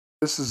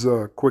This is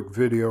a quick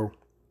video.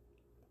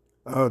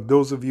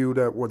 Those of you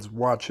that was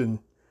watching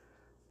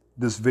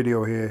this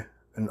video here,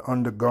 an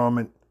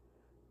undergarment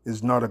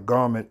is not a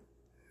garment.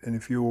 And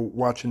if you were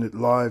watching it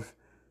live,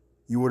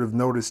 you would have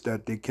noticed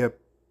that they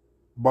kept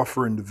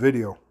buffering the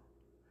video.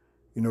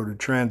 You know, the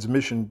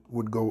transmission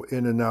would go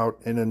in and out,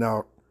 in and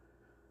out.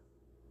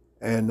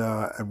 And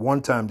at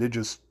one time, they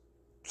just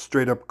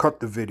straight up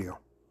cut the video.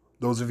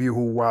 Those of you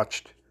who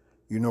watched,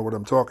 you know what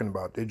I'm talking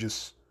about. They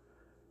just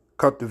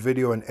cut the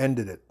video and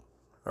ended it.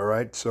 All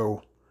right,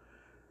 so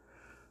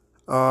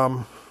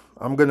I'm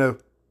gonna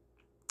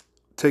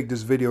take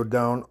this video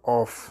down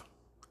off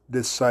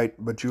this site,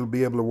 but you'll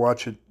be able to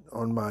watch it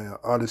on my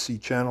Odyssey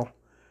channel,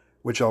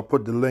 which I'll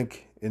put the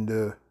link in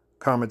the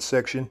comment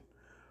section,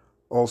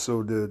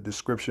 also the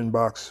description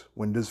box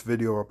when this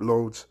video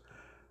uploads.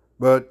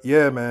 But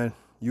yeah, man,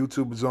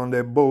 YouTube is on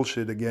their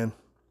bullshit again,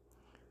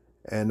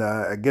 and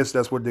I guess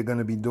that's what they're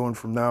gonna be doing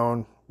from now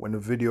on. When the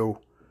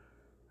video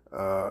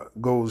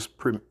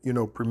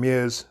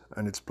premieres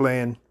and it's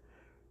playing,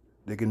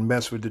 they can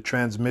mess with the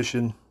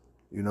transmission.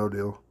 You know,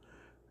 they'll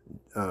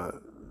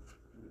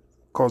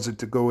cause it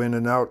to go in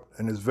and out,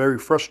 and it's very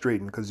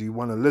frustrating because you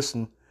want to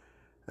listen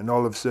and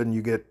all of a sudden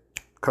you get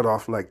cut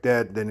off like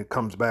that, then it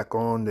comes back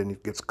on, then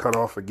it gets cut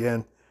off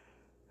again,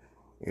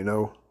 you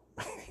know.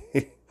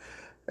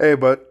 Hey,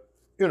 but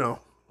you know,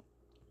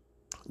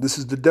 this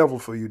is the devil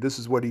for you. This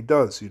is what he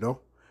does, you know,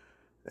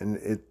 and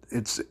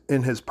it's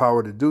in his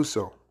power to do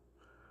so.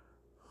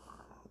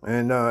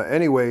 And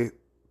anyway,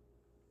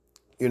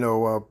 you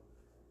know,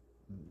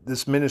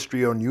 this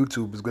ministry on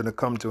YouTube is going to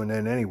come to an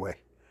end anyway.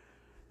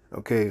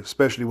 Okay,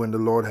 especially when the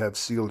Lord have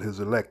sealed his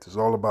elect. It's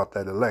all about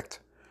that elect.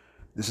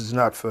 This is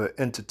not for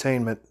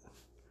entertainment,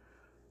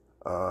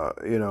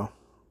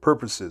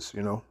 purposes,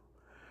 you know.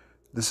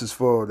 This is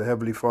for the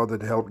Heavenly Father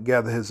to help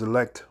gather his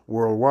elect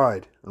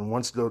worldwide. And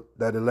once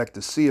that elect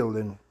is sealed,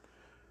 then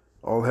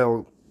all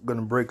hell going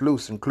to break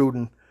loose,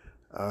 including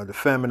the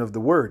famine of the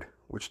word,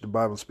 which the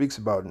Bible speaks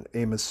about in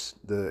Amos,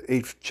 the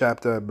 8th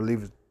chapter, I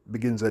believe it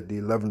begins at the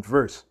 11th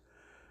verse.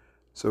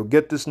 So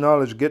get this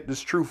knowledge, get this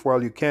truth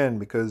while you can,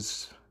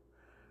 because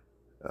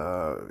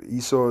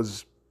Esau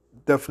is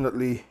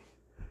definitely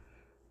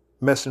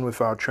messing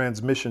with our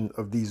transmission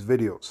of these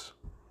videos.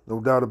 No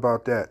doubt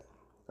about that.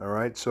 All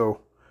right, so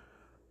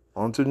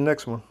on to the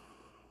next one.